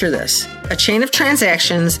to picture this. A chain of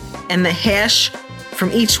transactions and the hash from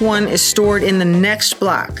each one is stored in the next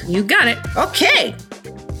block. You got it. Okay.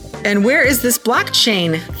 And where is this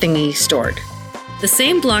blockchain thingy stored? The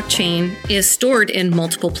same blockchain is stored in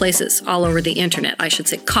multiple places all over the internet. I should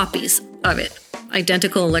say copies of it.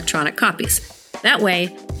 Identical electronic copies. That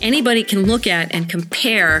way, anybody can look at and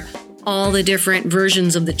compare all the different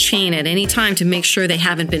versions of the chain at any time to make sure they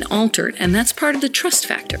haven't been altered. And that's part of the trust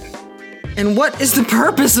factor. And what is the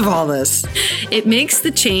purpose of all this? It makes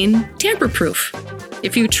the chain tamper-proof.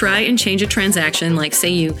 If you try and change a transaction, like say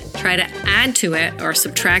you try to add to it or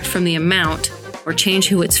subtract from the amount or change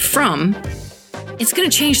who it's from, it's going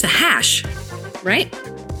to change the hash, right?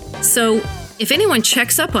 So if anyone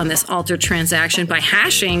checks up on this altered transaction by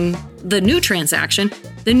hashing the new transaction,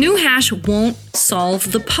 the new hash won't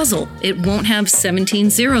solve the puzzle. It won't have 17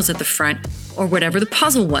 zeros at the front or whatever the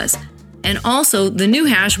puzzle was. And also, the new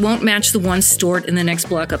hash won't match the one stored in the next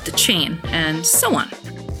block up the chain, and so on.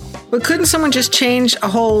 But couldn't someone just change a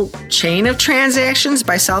whole chain of transactions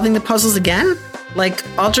by solving the puzzles again? Like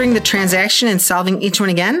altering the transaction and solving each one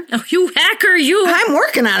again? Oh, you hacker, you! I'm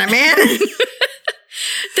working on it, man.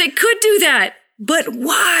 They could do that, but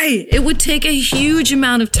why? It would take a huge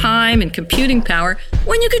amount of time and computing power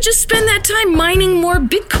when you could just spend that time mining more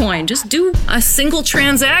Bitcoin. Just do a single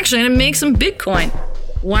transaction and make some Bitcoin.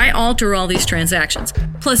 Why alter all these transactions?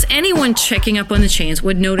 Plus, anyone checking up on the chains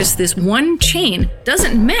would notice this one chain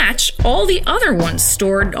doesn't match all the other ones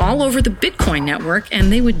stored all over the Bitcoin network,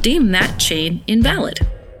 and they would deem that chain invalid.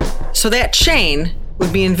 So that chain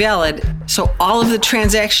would be invalid So all of the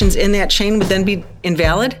transactions in that chain would then be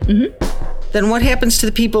invalid? Mm-hmm. Then what happens to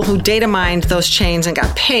the people who data mined those chains and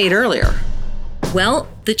got paid earlier? Well,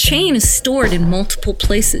 the chain is stored in multiple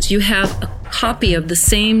places. You have a copy of the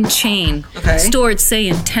same chain stored, say,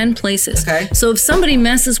 in 10 places. Okay. So if somebody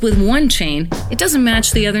messes with one chain, it doesn't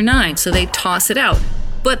match the other 9, so they toss it out.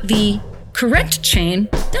 But the correct chain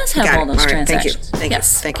does have all those transactions.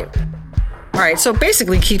 Thank you. All right, so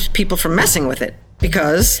basically keeps people from messing with it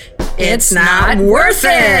because it's not worth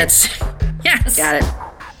it. Yes. Got it.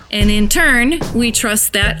 And in turn, we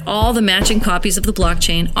trust that all the matching copies of the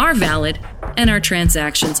blockchain are valid and our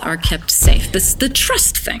transactions are kept safe. This is the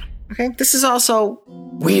trust thing. Okay, this is also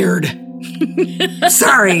weird.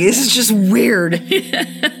 Sorry, this is just weird.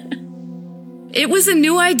 It was a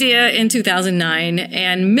new idea in 2009,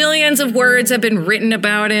 and millions of words have been written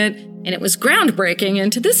about it, and it was groundbreaking,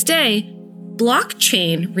 and to this day,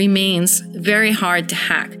 blockchain remains very hard to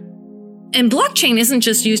hack. And blockchain isn't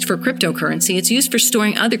just used for cryptocurrency, it's used for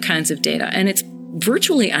storing other kinds of data, and it's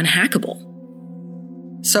virtually unhackable.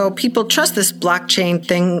 So people trust this blockchain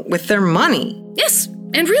thing with their money. Yes,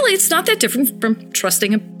 and really it's not that different from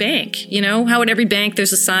trusting a bank. You know how at every bank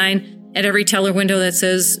there's a sign at every teller window that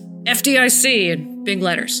says FDIC in big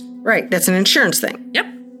letters. Right, that's an insurance thing. Yep.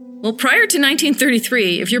 Well, prior to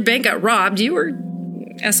 1933, if your bank got robbed, you were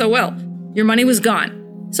SOL. Your money was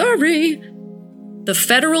gone. Sorry. The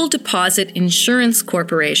Federal Deposit Insurance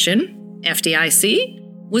Corporation, FDIC,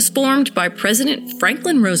 was formed by President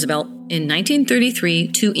Franklin Roosevelt in 1933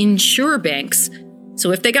 to insure banks.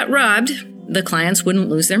 So if they got robbed, the clients wouldn't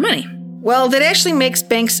lose their money. Well, that actually makes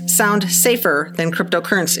banks sound safer than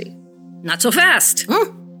cryptocurrency. Not so fast.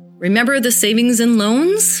 Remember the savings and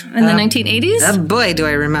loans in the 1980s? Oh boy, do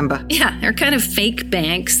I remember. Yeah, they're kind of fake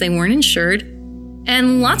banks. They weren't insured.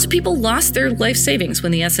 And lots of people lost their life savings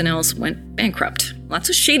when the S&Ls went bankrupt. Lots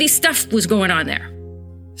of shady stuff was going on there.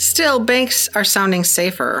 Still, banks are sounding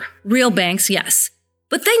safer. Real banks, yes.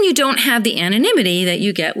 But then you don't have the anonymity that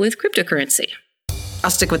you get with cryptocurrency.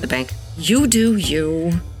 I'll stick with the bank. You do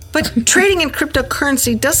you. But trading in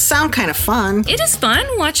cryptocurrency does sound kind of fun. It is fun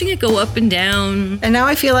watching it go up and down. And now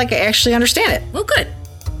I feel like I actually understand it. Well, good.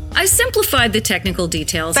 I simplified the technical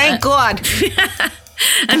details. Thank God.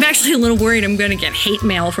 I'm actually a little worried I'm going to get hate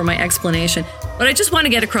mail for my explanation. But I just want to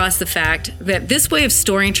get across the fact that this way of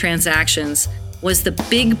storing transactions was the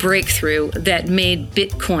big breakthrough that made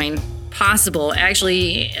Bitcoin possible,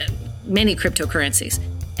 actually many cryptocurrencies.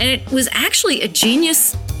 And it was actually a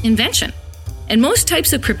genius invention. And most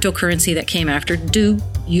types of cryptocurrency that came after do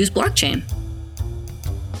use blockchain.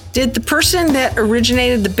 Did the person that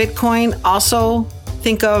originated the Bitcoin also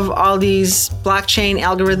think of all these blockchain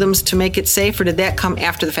algorithms to make it safe, or did that come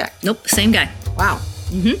after the fact? Nope, same guy. Wow.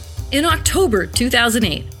 In October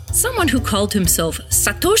 2008, someone who called himself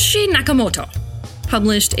Satoshi Nakamoto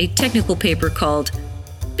published a technical paper called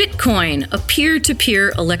Bitcoin, a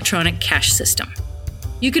peer-to-peer electronic cash system.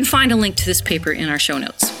 You can find a link to this paper in our show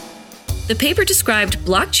notes. The paper described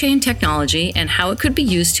blockchain technology and how it could be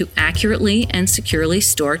used to accurately and securely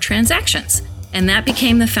store transactions, and that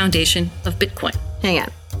became the foundation of Bitcoin. Hang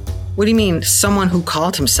on. What do you mean, someone who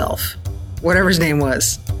called himself? Whatever his name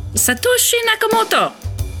was. Satoshi Nakamoto.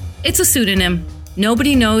 It's a pseudonym.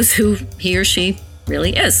 Nobody knows who he or she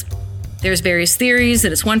really is. There's various theories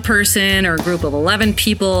that it's one person or a group of 11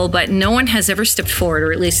 people, but no one has ever stepped forward,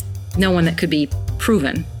 or at least no one that could be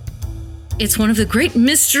proven. It's one of the great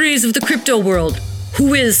mysteries of the crypto world.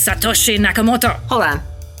 Who is Satoshi Nakamoto? Hold on.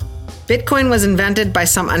 Bitcoin was invented by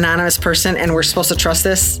some anonymous person and we're supposed to trust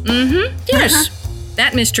this? Yes.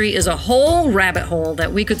 That mystery is a whole rabbit hole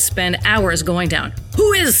that we could spend hours going down.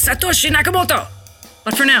 Who is Satoshi Nakamoto?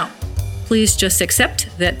 But for now, please just accept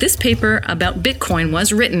that this paper about Bitcoin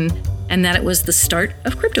was written and that it was the start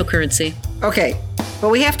of cryptocurrency. Okay, but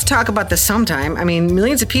we have to talk about this sometime. I mean,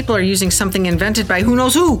 millions of people are using something invented by who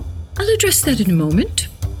knows who. I'll address that in a moment,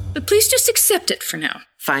 but please just accept it for now.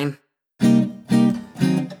 Fine.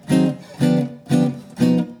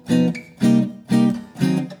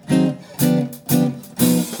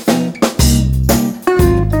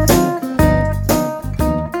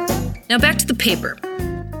 Now back to the paper.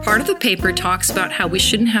 Part of the paper talks about how we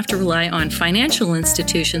shouldn't have to rely on financial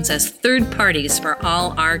institutions as third parties for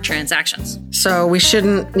all our transactions. So we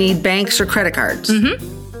shouldn't need banks or credit cards.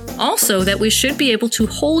 Also, that we should be able to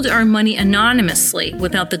hold our money anonymously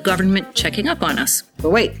without the government checking up on us. But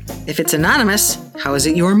wait, if it's anonymous, how is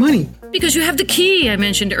it your money? Because you have the key I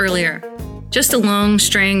mentioned earlier. Just a long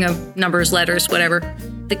string of numbers, letters, whatever.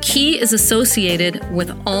 The key is associated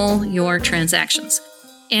with all your transactions,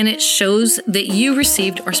 and it shows that you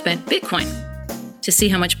received or spent Bitcoin. To see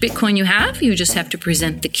how much Bitcoin you have, you just have to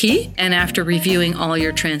present the key. And after reviewing all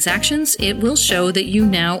your transactions, it will show that you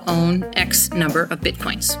now own X number of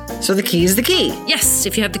Bitcoins. So the key is the key. Yes,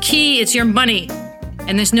 if you have the key, it's your money.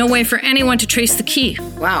 And there's no way for anyone to trace the key.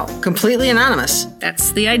 Wow, completely anonymous.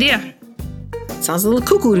 That's the idea. Sounds a little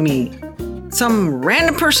cuckoo to me. Some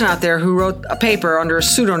random person out there who wrote a paper under a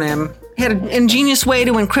pseudonym had an ingenious way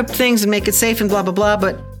to encrypt things and make it safe and blah, blah, blah,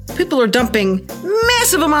 but people are dumping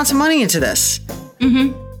massive amounts of money into this.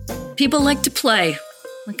 Mm-hmm. People like to play.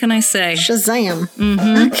 What can I say? Shazam.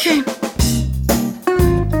 Mm-hmm. Okay.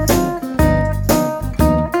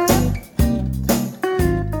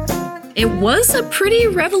 It was a pretty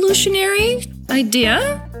revolutionary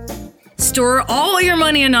idea. Store all your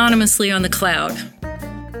money anonymously on the cloud.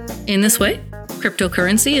 In this way,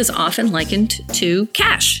 cryptocurrency is often likened to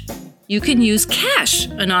cash. You can use cash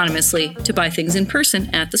anonymously to buy things in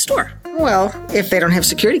person at the store. Well, if they don't have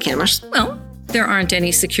security cameras. Well, there aren't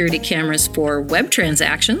any security cameras for web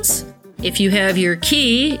transactions. If you have your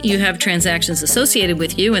key, you have transactions associated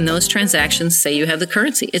with you, and those transactions say you have the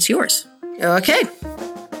currency. It's yours. Okay.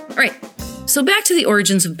 All right. So back to the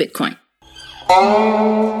origins of Bitcoin.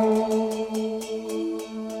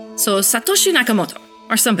 So Satoshi Nakamoto,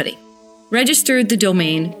 or somebody, registered the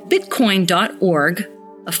domain bitcoin.org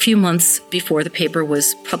a few months before the paper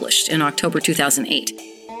was published in October 2008.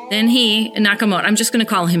 Then Nakamoto, I'm just going to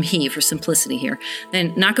call him he for simplicity here.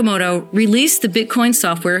 Then Nakamoto released the Bitcoin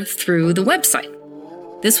software through the website.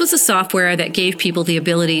 This was a software that gave people the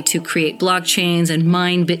ability to create blockchains and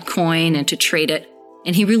mine Bitcoin and to trade it.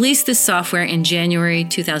 And he released this software in January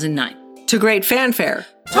 2009. To great fanfare.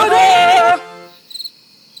 Ta-da!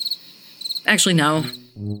 Actually, no.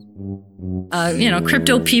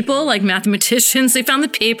 Crypto people, like mathematicians, they found the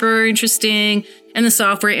paper interesting and the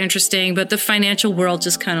software interesting, but the financial world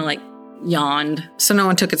just kind of like yawned. So no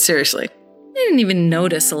one took it seriously. They didn't even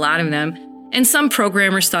notice a lot of them. And some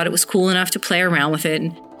programmers thought it was cool enough to play around with it.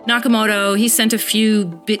 And Nakamoto, he sent a few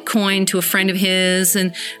Bitcoin to a friend of his,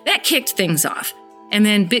 and that kicked things off. And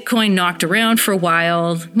then Bitcoin knocked around for a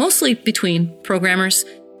while, mostly between programmers.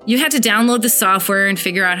 You had to download the software and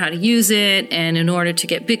figure out how to use it. And in order to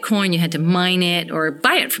get Bitcoin, you had to mine it or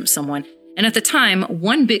buy it from someone. And at the time,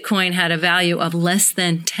 one Bitcoin had a value of less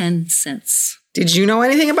than 10 cents. Did you know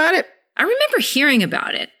anything about it? I remember hearing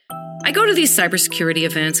about it. I go to these cybersecurity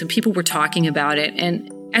events and people were talking about it. And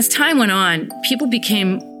as time went on, people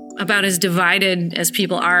became about as divided as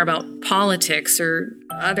people are about politics or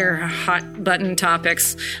other hot button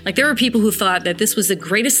topics. Like there were people who thought that this was the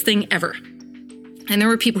greatest thing ever. And there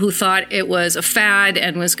were people who thought it was a fad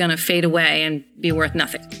and was going to fade away and be worth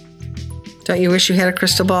nothing. Don't you wish you had a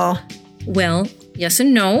crystal ball? Well, yes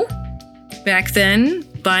and no. Back then,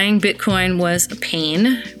 buying Bitcoin was a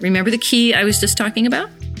pain. Remember the key I was just talking about?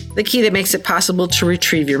 The key that makes it possible to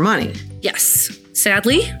retrieve your money. Yes.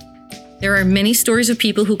 Sadly, there are many stories of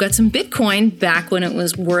people who got some Bitcoin back when it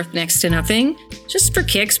was worth next to nothing. Just for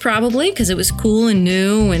kicks, probably, because it was cool and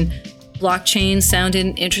new and blockchain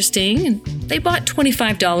sounded interesting. And they bought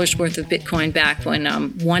 $25 worth of Bitcoin back when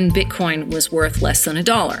one Bitcoin was worth less than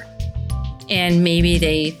 $1. And maybe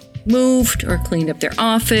they moved or cleaned up their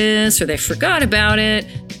office, or they forgot about it,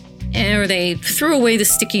 or they threw away the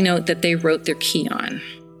sticky note that they wrote their key on.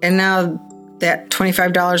 And now that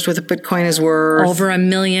 $25 worth of Bitcoin is worth over $1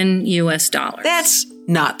 million US. That's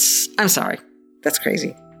nuts. I'm sorry. That's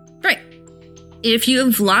crazy. Right. If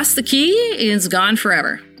you've lost the key, it's gone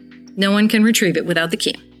forever. No one can retrieve it without the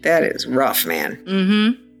key. That is rough, man.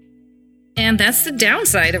 Mm-hmm. And that's the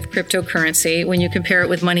downside of cryptocurrency when you compare it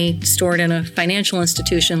with money stored in a financial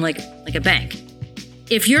institution like a bank.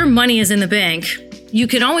 If your money is in the bank, you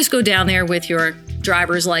can always go down there with your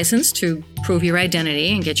driver's license to prove your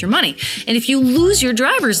identity and get your money. And if you lose your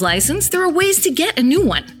driver's license, there are ways to get a new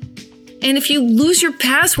one. And if you lose your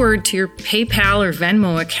password to your PayPal or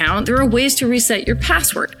Venmo account, there are ways to reset your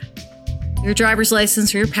password. Your driver's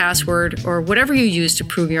license or your password or whatever you use to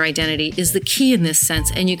prove your identity is the key in this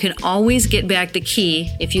sense, and you can always get back the key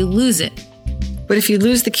if you lose it. But if you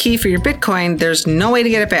lose the key for your Bitcoin, there's no way to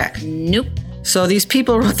get it back. Nope. So these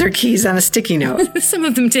people wrote their keys on a sticky note. Some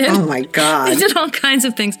of them did. Oh my God. They did all kinds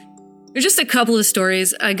of things. There's just a couple of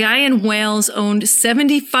stories. A guy in Wales owned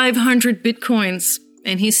 7,500 Bitcoins,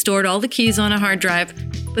 and he stored all the keys on a hard drive.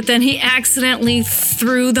 But then he accidentally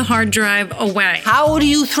threw the hard drive away. How do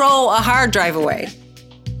you throw a hard drive away?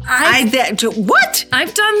 What?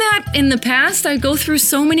 I've done that in the past. I go through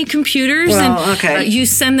so many computers okay. You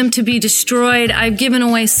send them to be destroyed. I've given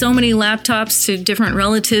away so many laptops to different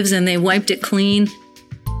relatives and they wiped it clean.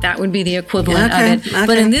 That would be the equivalent of it. Okay.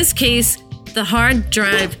 But in this case, The hard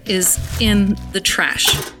drive is in the trash.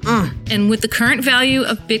 And with the current value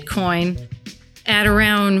of Bitcoin at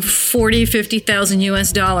around 50,000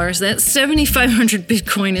 US dollars, that 7,500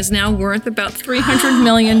 Bitcoin is now worth about $300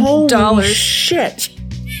 million. Holy shit.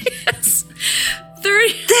 Yes.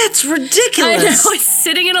 That's ridiculous. I know, it's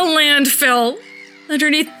sitting in a landfill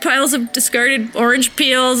underneath piles of discarded orange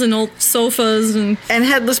peels and old sofas and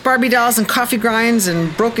headless Barbie dolls and coffee grinds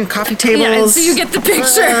and broken coffee tables. Yeah, so you get the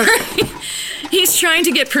picture. He's trying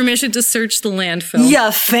to get permission to search the landfill.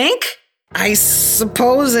 You think? I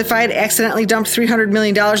suppose if I'd accidentally dumped $300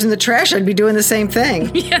 million in the trash, I'd be doing the same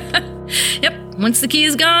thing. Yeah. Yep. Once the key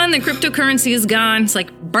is gone, the cryptocurrency is gone. It's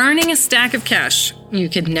like burning a stack of cash. You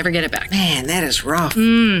could never get it back. Man, that is rough.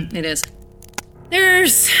 It is.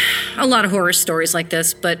 There's a lot of horror stories like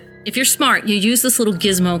this, but if you're smart, you use this little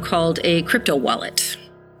gizmo called a crypto wallet.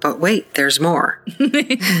 But wait, there's more.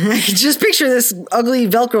 I can just picture this ugly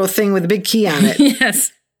Velcro thing with a big key on it.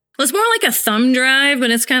 Yes. Well, it's more like a thumb drive, but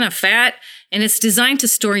it's kind of fat, and it's designed to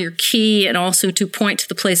store your key and also to point to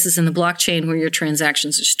the places in the blockchain where your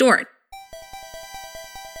transactions are stored.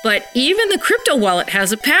 But even the crypto wallet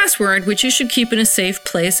has a password, which you should keep in a safe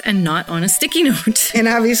place and not on a sticky note. And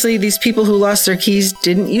obviously, these people who lost their keys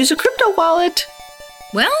didn't use a crypto wallet.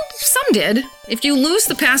 Well, some did. If you lose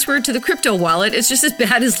the password to the crypto wallet, it's just as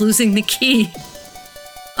bad as losing the key.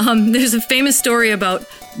 There's a famous story about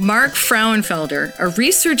Mark Frauenfelder, a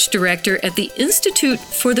research director at the Institute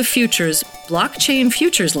for the Future's Blockchain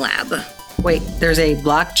Futures Lab. Wait, there's a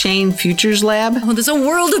blockchain futures lab? Oh, there's a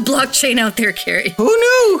world of blockchain out there, Carrie. Who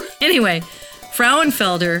knew? Anyway,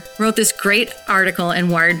 Frauenfelder wrote this great article in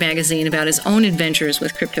Wired magazine about his own adventures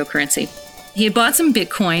with cryptocurrency. He had bought some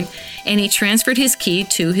Bitcoin, and he transferred his key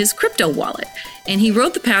to his crypto wallet, and he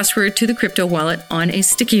wrote the password to the crypto wallet on a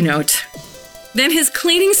sticky note. Then his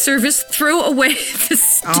cleaning service threw away the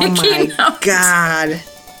sticky note. Oh my God.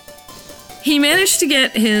 He managed to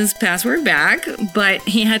get his password back, but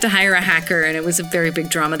he had to hire a hacker, and it was a very big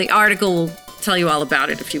drama. The article will tell you all about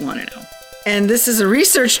it if you want to know. And this is a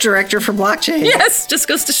research director for blockchain. Yes, just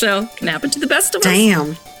goes to show. Can happen to the best of us.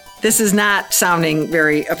 Damn. This is not sounding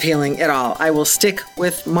very appealing at all. I will stick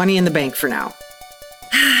with money in the bank for now.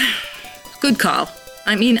 Good call.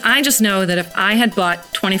 I mean, I just know that if I had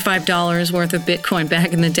bought $25 worth of Bitcoin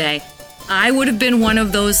back in the day, I would have been one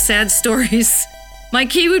of those sad stories. My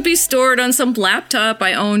key would be stored on some laptop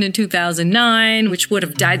I owned in 2009, which would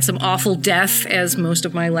have died some awful death, as most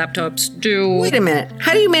of my laptops do. Wait a minute.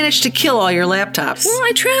 How do you manage to kill all your laptops? Well,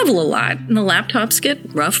 I travel a lot, and the laptops get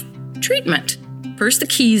rough treatment. First the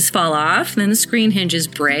keys fall off, then the screen hinges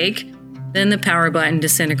break, then the power button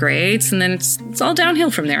disintegrates, and then it's all downhill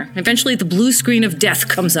from there. Eventually the blue screen of death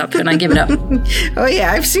comes up, and I give it up. Oh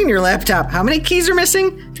yeah, I've seen your laptop. How many keys are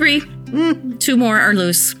missing? 3. 2 more are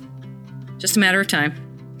loose. Just a matter of time.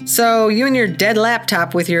 So you and your dead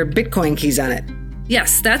laptop with your Bitcoin keys on it.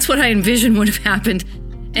 Yes, that's what I envisioned would have happened.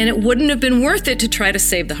 And it wouldn't have been worth it to try to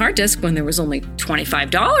save the hard disk when there was only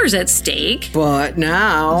 $25 at stake. But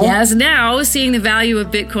now... Yes, now, seeing the value of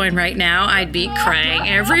Bitcoin right now, I'd be crying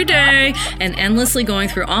every day and endlessly going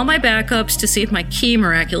through all my backups to see if my key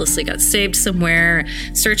miraculously got saved somewhere,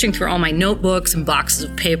 searching through all my notebooks and boxes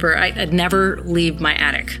of paper. I'd never leave my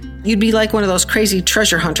attic. You'd be like one of those crazy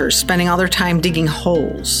treasure hunters spending all their time digging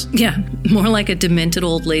holes. Yeah, more like a demented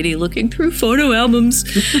old lady looking through photo albums,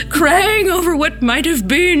 crying over what might have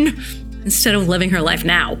been, instead of living her life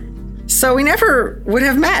now. So we never would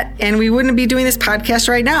have met, and we wouldn't be doing this podcast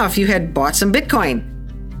right now if you had bought some Bitcoin.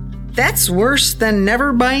 That's worse than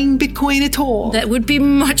never buying Bitcoin at all. That would be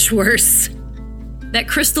much worse. That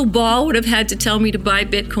crystal ball would have had to tell me to buy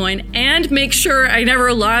Bitcoin and make sure I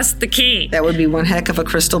never lost the key. That would be one heck of a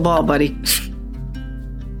crystal ball, buddy.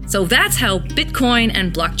 So that's how Bitcoin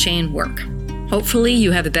and blockchain work. Hopefully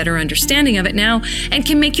you have a better understanding of it now and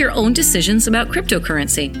can make your own decisions about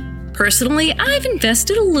cryptocurrency. Personally, I've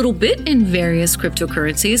invested a little bit in various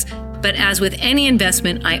cryptocurrencies, but as with any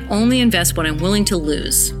investment, I only invest what I'm willing to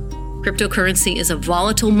lose. Cryptocurrency is a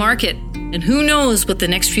volatile market, and who knows what the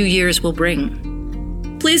next few years will bring.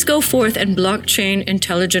 Please go forth and blockchain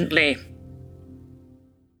intelligently.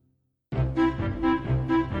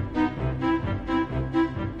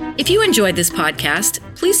 If you enjoyed this podcast,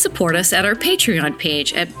 please support us at our Patreon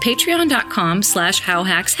page at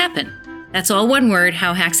patreon.com/howhackshappen. That's all one word,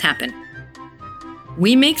 How Hacks Happen.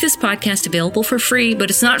 We make this podcast available for free,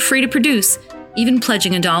 but it's not free to produce. Even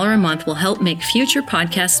pledging $1 a month will help make future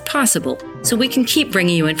podcasts possible, so we can keep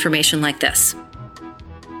bringing you information like this.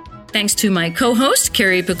 Thanks to my co-host,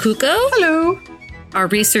 Carrie Pacuco. Hello. Our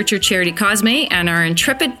researcher, Charity Cosme, and our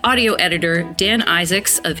intrepid audio editor, Dan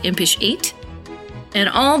Isaacs of Impish 8. and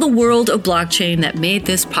all the world of blockchain that made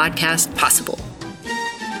this podcast possible.